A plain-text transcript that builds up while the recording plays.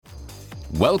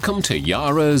Welcome to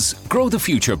Yara's Grow the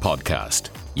Future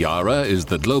podcast. Yara is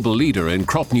the global leader in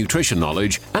crop nutrition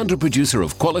knowledge and a producer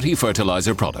of quality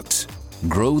fertilizer products.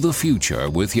 Grow the future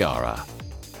with Yara.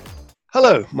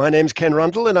 Hello, my name's Ken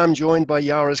Rundle and I'm joined by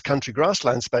Yara's country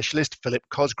grassland specialist, Philip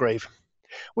Cosgrave.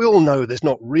 We all know there's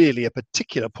not really a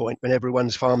particular point when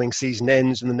everyone's farming season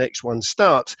ends and the next one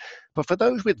starts, but for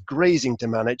those with grazing to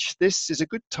manage, this is a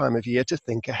good time of year to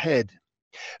think ahead.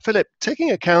 Philip,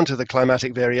 taking account of the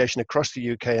climatic variation across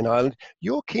the UK and Ireland,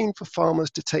 you're keen for farmers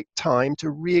to take time to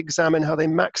re-examine how they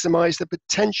maximise the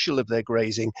potential of their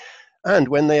grazing and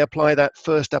when they apply that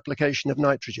first application of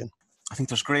nitrogen. I think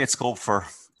there's great scope for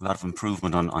a lot of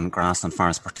improvement on grassland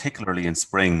farms, particularly in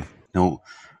spring.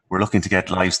 We're looking to get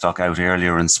livestock out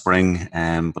earlier in spring,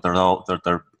 but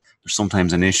there's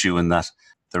sometimes an issue in that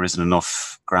there isn't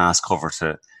enough grass cover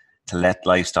to let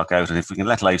livestock out. And if we can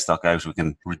let livestock out, we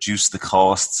can reduce the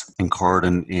costs incurred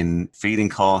in feeding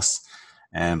costs,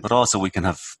 but also we can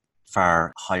have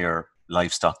far higher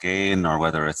livestock gain, or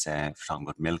whether it's if we're talking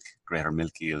about milk, greater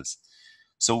milk yields.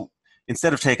 So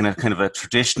instead of taking a kind of a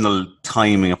traditional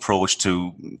timing approach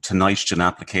to nitrogen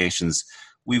applications,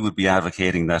 we would be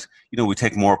advocating that, we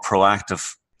take a more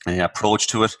proactive approach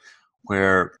to it,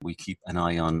 where we keep an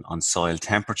eye on soil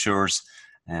temperatures.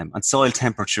 And soil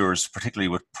temperatures, particularly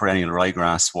with perennial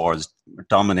ryegrass swards,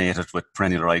 dominated with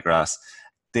perennial ryegrass,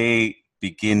 they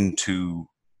begin to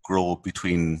grow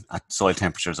at soil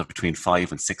temperatures of between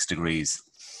 5 and 6 degrees.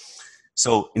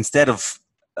 So instead of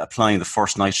applying the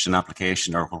first nitrogen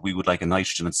application, or what we would like a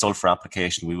nitrogen and sulfur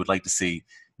application, we would like to see,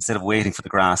 instead of waiting for the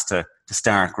grass to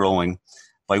start growing,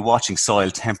 by watching soil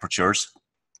temperatures,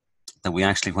 that we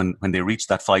actually, when they reach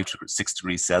that 5 to 6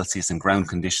 degrees Celsius and ground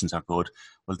conditions are good,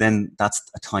 well then that's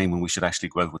a time when we should actually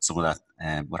go out with some of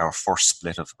that, with our first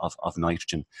split of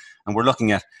nitrogen. And we're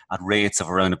looking at rates of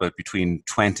around about between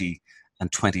 20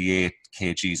 and 28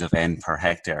 kgs of N per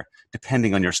hectare,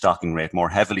 depending on your stocking rate. More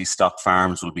heavily stocked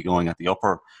farms will be going at the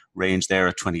upper range there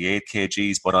at 28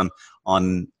 kgs, but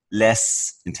on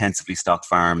less intensively stocked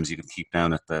farms, you can keep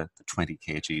down at the 20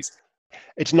 kgs.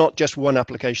 It's not just one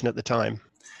application at the time.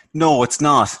 No, it's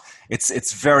not.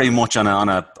 It's very much on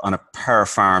a per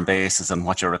farm basis and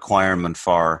what your requirement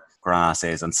for grass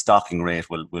is, and stocking rate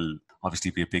will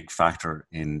obviously be a big factor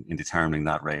in determining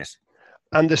that rate.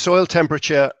 And the soil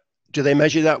temperature, do they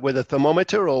measure that with a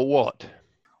thermometer or what?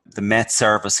 The Met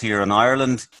Service here in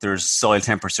Ireland, there's soil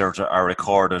temperatures are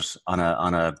recorded on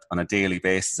a daily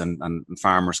basis, and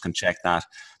farmers can check that.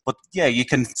 But yeah, you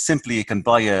can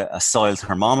buy a soil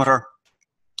thermometer,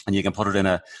 and you can put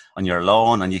it on your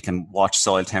lawn, and you can watch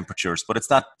soil temperatures. But it's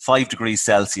that 5 degrees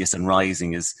Celsius and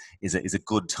rising is a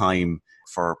good time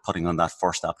for putting on that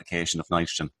first application of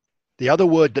nitrogen. The other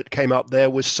word that came up there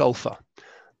was sulfur.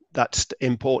 That's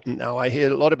important now. I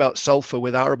hear a lot about sulfur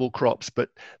with arable crops, but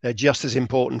they're just as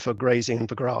important for grazing and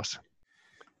for grass.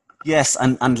 Yes,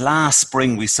 and last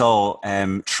spring we saw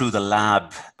through the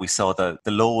lab, we saw the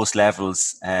lowest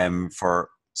levels for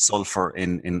sulfur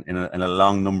in a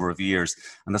long number of years,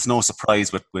 and that's no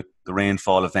surprise with the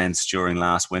rainfall events during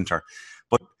last winter.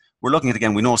 But we're looking at,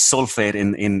 again, we know sulfate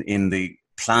in the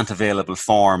plant available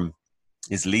form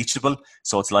is leachable,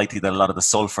 so it's likely that a lot of the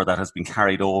sulfur that has been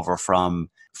carried over from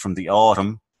the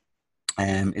autumn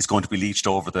is going to be leached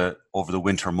over the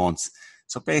winter months.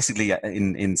 So basically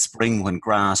in spring, when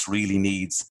grass really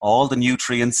needs all the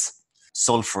nutrients,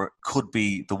 sulfur could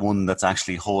be the one that's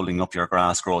actually holding up your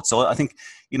grass growth. So I think,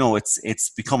 it's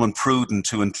becoming prudent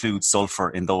to include sulfur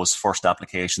in those first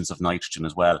applications of nitrogen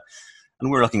as well. And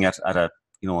we're looking at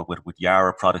with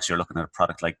Yara products, you're looking at a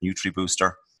product like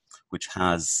NutriBooster, which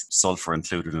has sulfur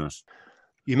included in it.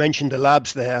 You mentioned the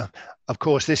labs there. Of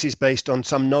course, this is based on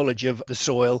some knowledge of the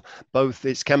soil, both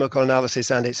its chemical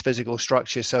analysis and its physical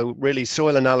structure. So really,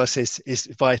 soil analysis is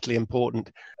vitally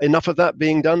important. Enough of that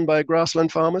being done by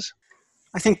grassland farmers?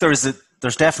 I think there's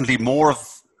definitely more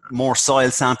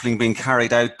soil sampling being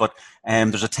carried out, but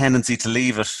there's a tendency to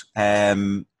leave it.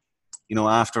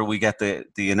 After we get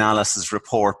the analysis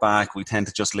report back, we tend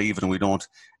to just leave it, and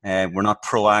we're not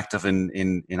proactive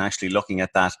in actually looking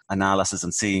at that analysis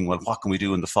and seeing, well, what can we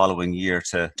do in the following year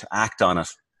to act on it.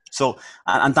 So,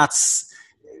 and that's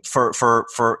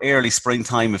for early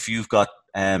springtime. If you've got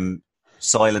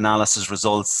soil analysis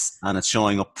results and it's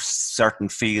showing up certain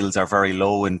fields are very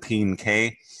low in P and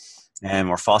K,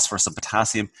 or phosphorus and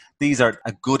potassium, these are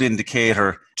a good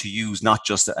indicator to use not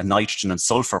just a nitrogen and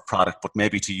sulfur product, but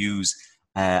maybe to use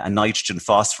a nitrogen,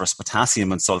 phosphorus,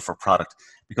 potassium and sulfur product,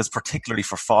 because particularly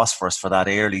for phosphorus, for that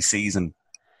early season,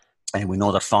 and we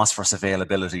know that phosphorus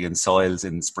availability in soils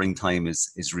in springtime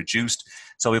is reduced.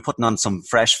 So we're putting on some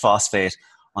fresh phosphate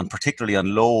particularly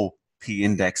on low P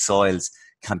index soils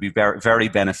can be very, very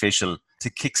beneficial to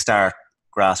kickstart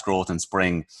grass growth in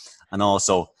spring, and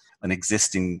also an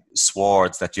existing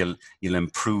swards that you'll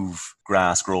improve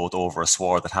grass growth over a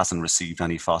sward that hasn't received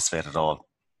any phosphate at all.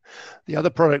 The other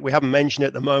product we haven't mentioned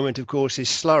at the moment, of course, is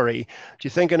slurry. Do you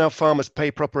think enough farmers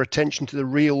pay proper attention to the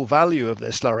real value of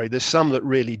their slurry? There's some that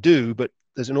really do, but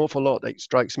there's an awful lot that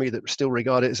strikes me that still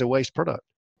regard it as a waste product.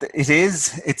 It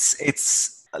is.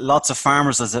 It's lots of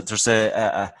farmers. There's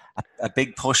a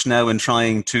big push now in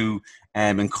trying to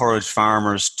encourage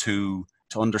farmers to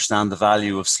understand the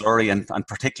value of slurry, and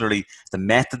particularly the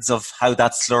methods of how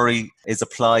that slurry is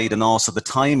applied, and also the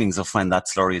timings of when that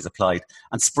slurry is applied.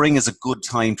 And spring is a good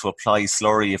time to apply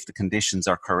slurry if the conditions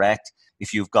are correct.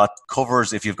 If you've got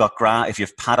covers, if you've got if you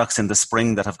have paddocks in the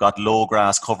spring that have got low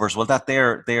grass covers, well, that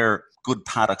they're good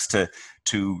paddocks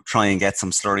to try and get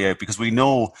some slurry out, because we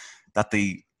know that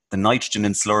the nitrogen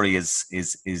in slurry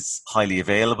is highly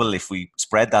available. If we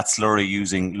spread that slurry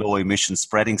using low emission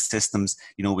spreading systems,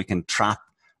 we can trap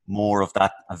more of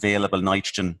that available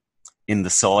nitrogen in the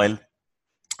soil,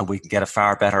 and we can get a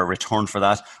far better return for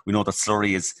that. We know that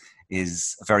slurry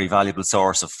is a very valuable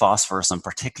source of phosphorus and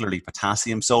particularly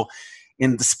potassium. So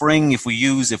in the spring, if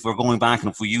we're going back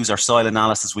and if we use our soil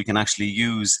analysis, we can actually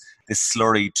use this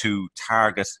slurry to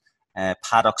target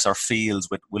paddocks or fields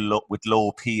with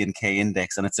low P and K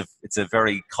index, and it's a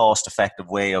very cost-effective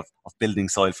way of building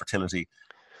soil fertility.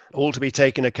 All to be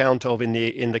taken account of in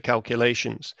the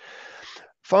calculations.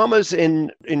 Farmers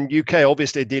in UK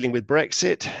obviously are dealing with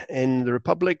Brexit. In the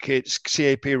Republic, it's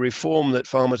CAP reform that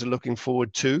farmers are looking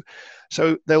forward to.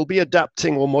 So they'll be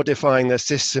adapting or modifying their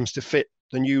systems to fit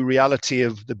the new reality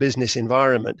of the business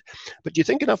environment. But do you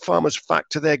think enough farmers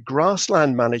factor their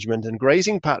grassland management and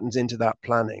grazing patterns into that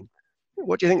planning?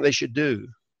 What do you think they should do?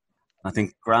 I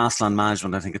think grassland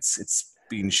management, I think it's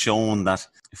been shown that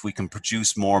if we can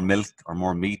produce more milk or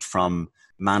more meat from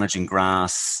managing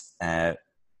grass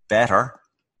better,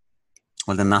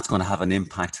 well, then that's going to have an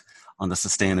impact on the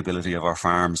sustainability of our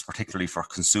farms, particularly for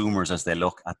consumers as they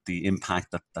look at the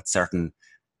impact that certain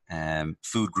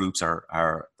food groups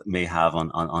may have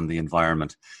on the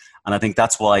environment. And I think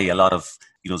that's why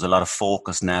there's a lot of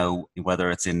focus now,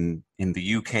 whether it's in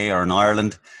the UK or in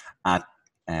Ireland, at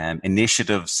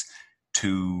initiatives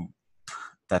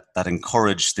that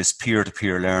encourage this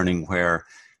peer-to-peer learning, where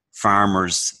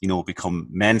farmers become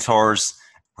mentors,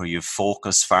 where you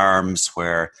focus farms,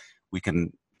 where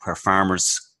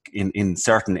farmers in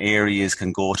certain areas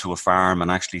can go to a farm and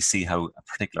actually see how a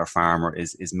particular farmer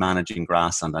is managing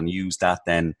grassland, and use that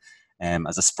then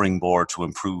as a springboard to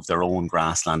improve their own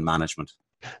grassland management.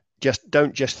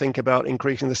 Don't just think about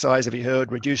increasing the size of your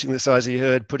herd, reducing the size of your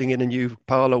herd, putting in a new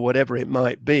pile or whatever it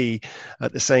might be.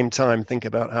 At the same time, think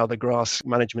about how the grass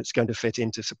management is going to fit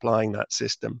into supplying that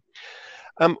system.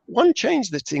 One change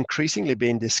that's increasingly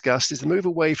being discussed is the move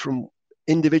away from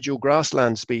individual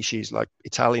grassland species like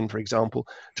Italian, for example,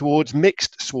 towards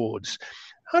mixed swards.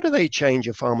 How do they change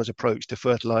a farmer's approach to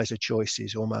fertilizer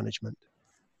choices or management?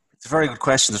 It's a very good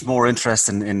question. There's more interest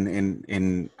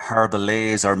in herbal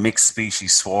lays or mixed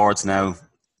species swards now,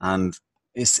 and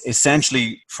it's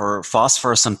essentially for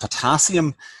phosphorus and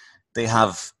potassium. They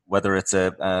have, whether it's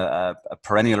a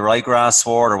perennial ryegrass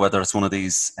sward or whether it's one of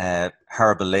these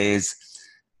herbal lays,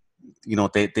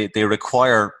 they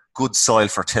require good soil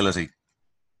fertility.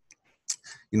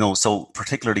 So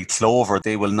particularly clover,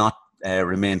 they will not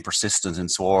remain persistent in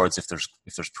swards if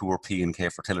there's poor P and K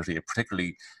fertility,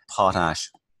 particularly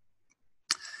potash.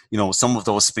 Some of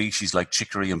those species like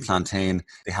chicory and plantain,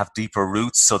 they have deeper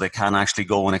roots, so they can actually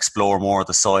go and explore more of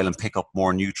the soil and pick up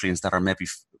more nutrients that are maybe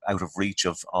out of reach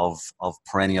of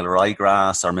perennial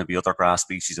ryegrass or maybe other grass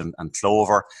species and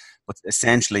clover. But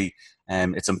essentially,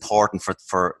 it's important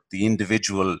for the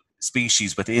individual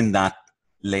species within that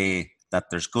lay that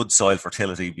there's good soil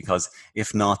fertility, because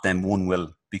if not, then one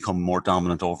will become more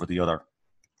dominant over the other.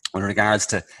 In regards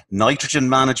to nitrogen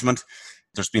management,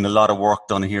 there's been a lot of work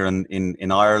done here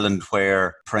in Ireland,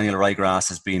 where perennial ryegrass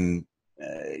has been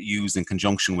used in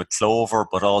conjunction with clover,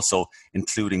 but also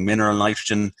including mineral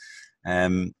nitrogen.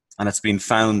 And it's been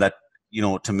found that,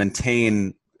 to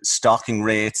maintain stocking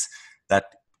rates, that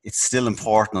it's still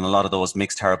important on a lot of those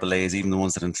mixed herbal lays, even the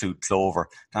ones that include clover,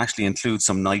 to actually include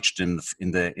some nitrogen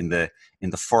in the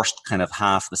first kind of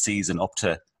half of the season up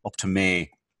to May.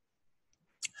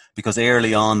 Because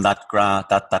early on that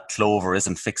clover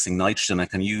isn't fixing nitrogen, it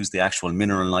can use the actual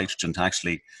mineral nitrogen to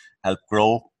actually help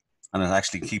grow, and it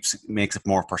actually makes it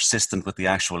more persistent with the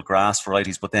actual grass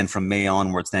varieties. But then from May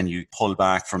onwards, then you pull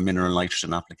back from mineral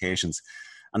nitrogen applications.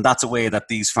 And that's a way that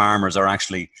these farmers are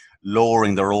actually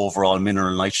lowering their overall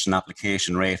mineral nitrogen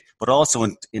application rate, but also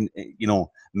in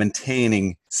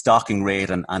maintaining stocking rate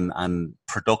and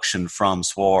production from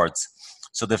swards.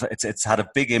 So it's had a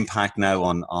big impact now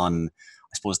on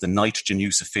I suppose the nitrogen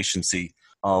use efficiency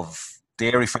of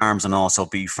dairy farms and also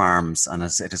beef farms, and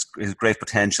it has great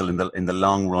potential in the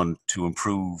long run to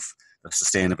improve the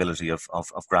sustainability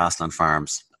of grassland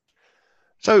farms.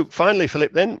 So finally,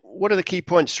 Philip, then, what are the key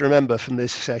points to remember from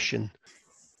this session?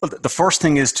 Well, the first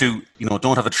thing is to,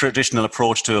 don't have a traditional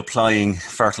approach to applying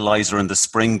fertilizer in the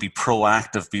spring. Be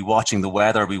proactive, be watching the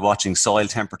weather, be watching soil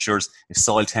temperatures. If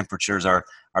soil temperatures are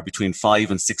between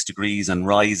 5 and 6 degrees and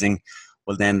rising,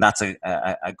 well, then that's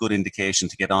a good indication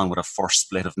to get on with a first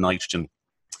split of nitrogen.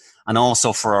 And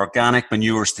also for organic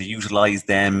manures, to utilize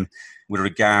them with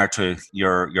regard to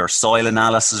your soil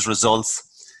analysis results.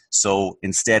 So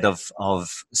instead of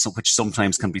which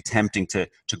sometimes can be tempting to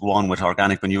go on with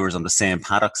organic manures on the same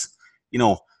paddocks,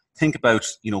 think about,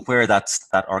 where that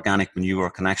organic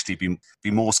manure can actually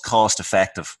be most cost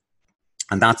effective.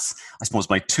 And that's, I suppose,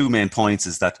 my two main points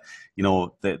is that,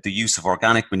 the use of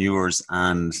organic manures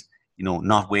and,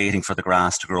 not waiting for the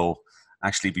grass to grow,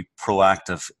 actually be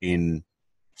proactive in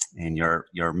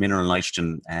your mineral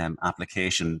nitrogen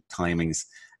application timings.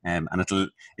 And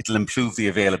it'll improve the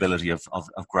availability of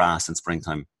grass in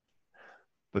springtime.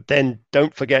 But then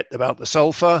don't forget about the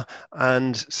sulfur,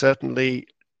 and certainly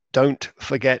don't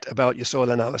forget about your soil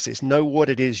analysis. Know what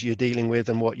it is you're dealing with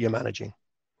and what you're managing.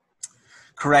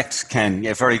 Correct, Ken.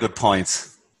 Yeah, very good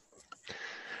points.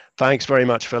 Thanks very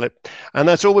much, Philip. And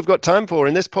that's all we've got time for.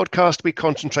 In this podcast, we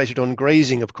concentrated on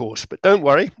grazing, of course, but don't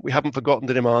worry, we haven't forgotten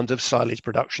the demands of silage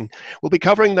production. We'll be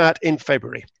covering that in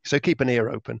February, so keep an ear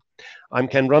open. I'm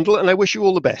Ken Rundle, and I wish you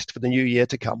all the best for the new year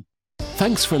to come.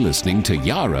 Thanks for listening to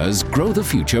Yara's Grow the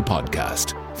Future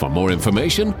podcast. For more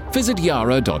information, visit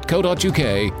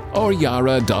yara.co.uk or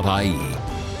yara.ie.